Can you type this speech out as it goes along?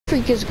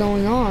freak is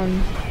going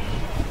on?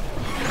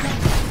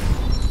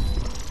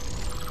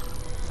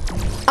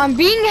 I'm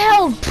being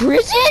held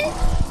prison?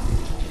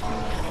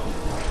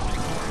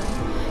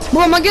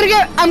 Bro, I'm gonna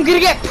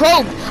get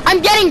probed.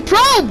 I'm getting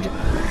probed!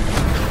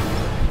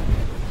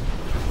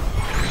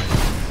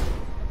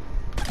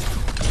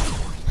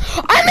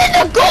 I'm in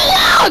the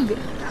gulag!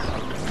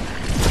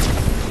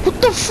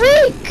 What the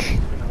freak?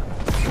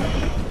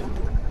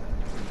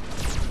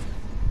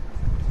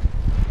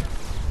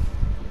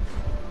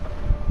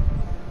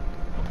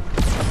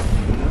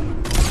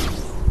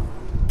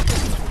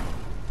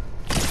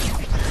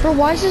 Bro,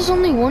 why is this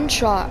only one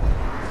shot?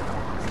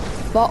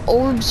 But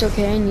orbs,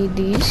 okay, I need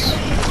these.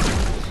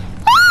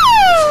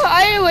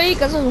 Ah! Anyway,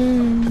 cause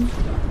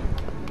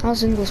I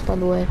was English, by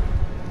the way.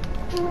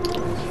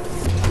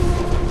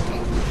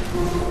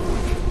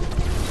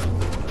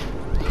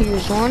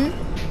 Here's one.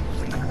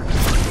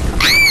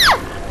 Ah!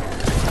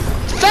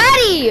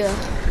 Fatty!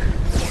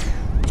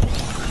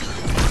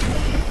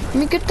 Let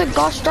me get the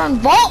gosh darn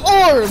vault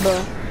orb.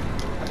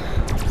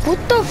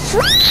 What the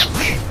freak?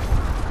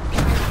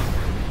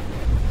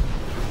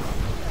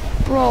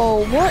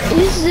 Bro, what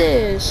is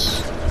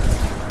this?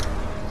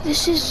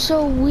 This is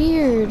so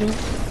weird.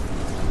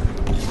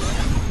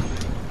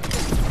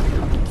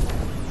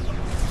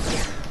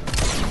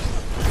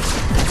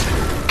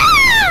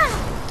 Ah!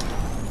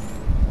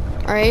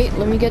 Alright,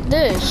 let me get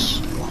this.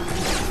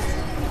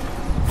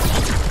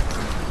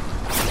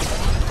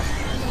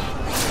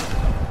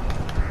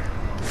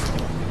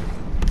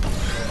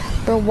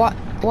 Bro,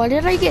 why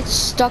did I get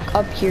stuck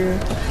up here?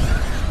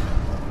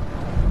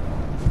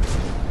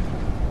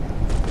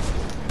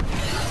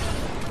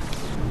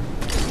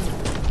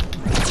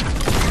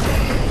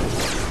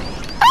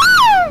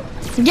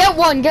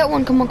 Get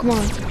one, come on.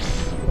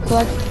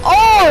 Collect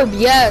orb,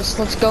 yes,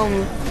 let's go.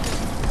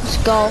 Let's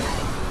go.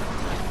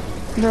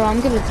 Bro,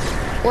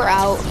 we're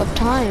out of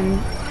time.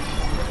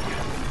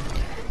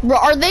 Bro,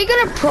 are they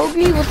gonna probe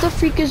me? What the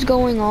freak is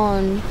going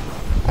on?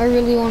 I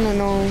really wanna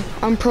know.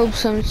 I'm probe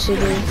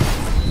sensitive.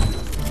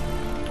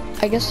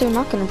 I guess they're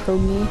not gonna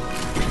probe me.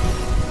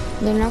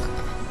 They're not.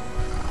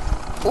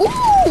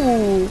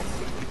 Ooh!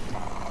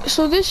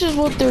 So this is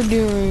what they're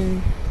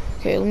doing.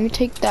 Okay, let me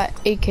take that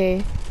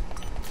AK.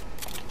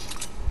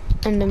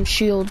 And them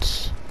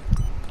shields.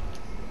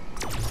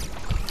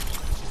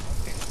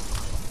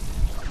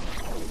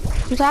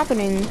 What's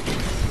happening?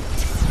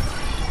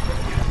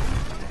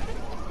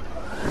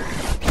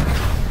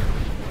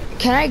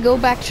 Can I go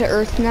back to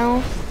Earth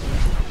now?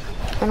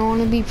 I don't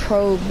want to be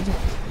probed.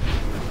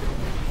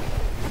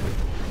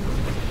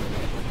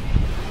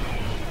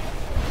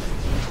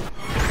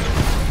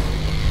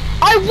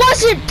 I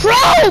wasn't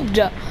probed!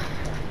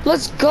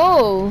 Let's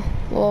go.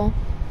 Well.